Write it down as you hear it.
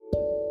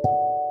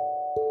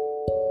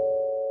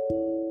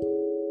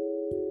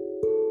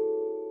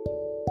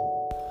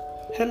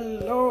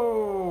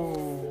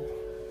Hello!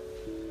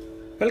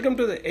 Welcome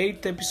to the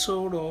 8th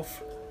episode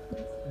of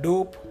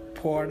Dope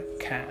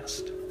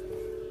Podcast.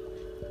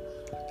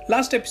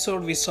 Last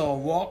episode we saw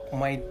Walk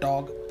My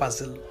Dog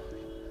puzzle.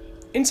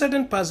 In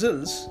certain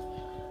puzzles,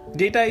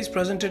 data is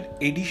presented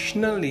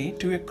additionally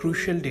to a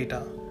crucial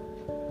data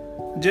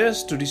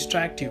just to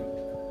distract you.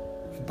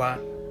 But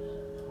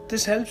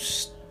this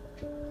helps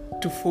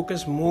to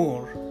focus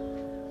more,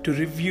 to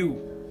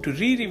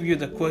re-review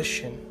the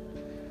question.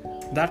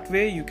 That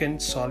way you can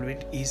solve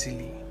it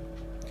easily.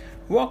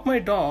 Walk My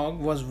Dog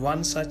was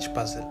one such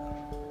puzzle.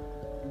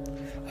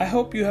 I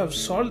hope you have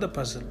solved the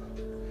puzzle,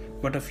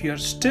 but if you are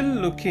still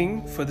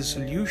looking for the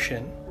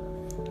solution,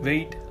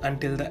 wait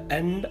until the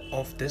end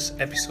of this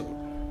episode.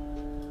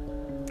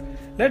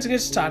 Let's get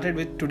started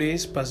with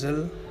today's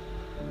puzzle,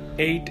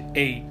 8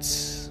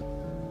 8s.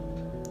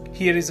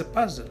 Here is a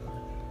puzzle.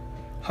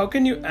 How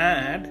can you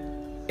add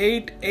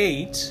 8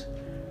 8s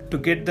to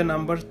get the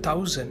number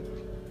 1000?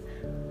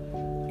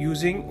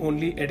 Using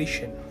only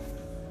addition.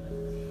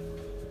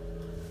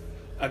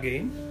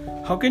 Again,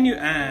 how can you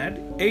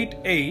add 8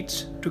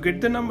 8s to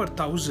get the number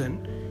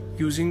 1000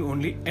 using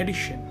only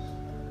addition?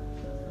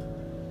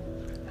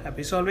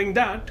 Happy solving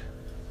that.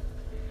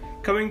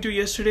 Coming to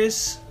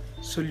yesterday's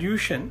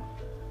solution.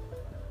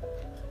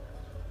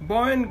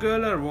 Boy and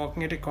girl are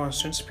walking at a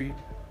constant speed,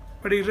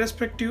 but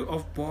irrespective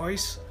of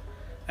boys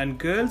and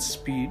girls'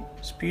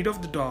 speed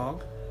of the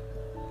dog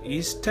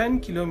is 10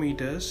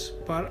 kilometers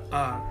per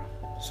hour.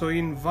 So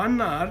in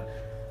 1 hour,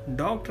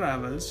 dog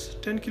travels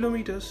 10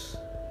 kilometers.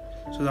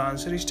 So the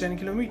answer is 10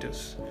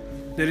 kilometers.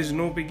 There is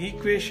no big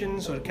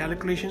equations or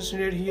calculations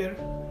needed here.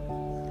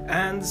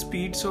 And the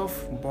speeds of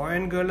boy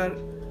and girl are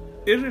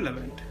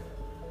irrelevant.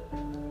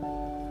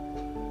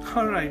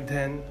 Alright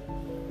then.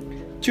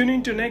 Tune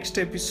in to next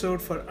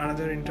episode for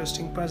another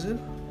interesting puzzle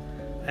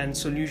and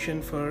solution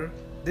for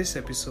this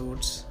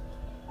episode's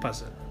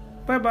puzzle.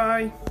 Bye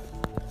bye.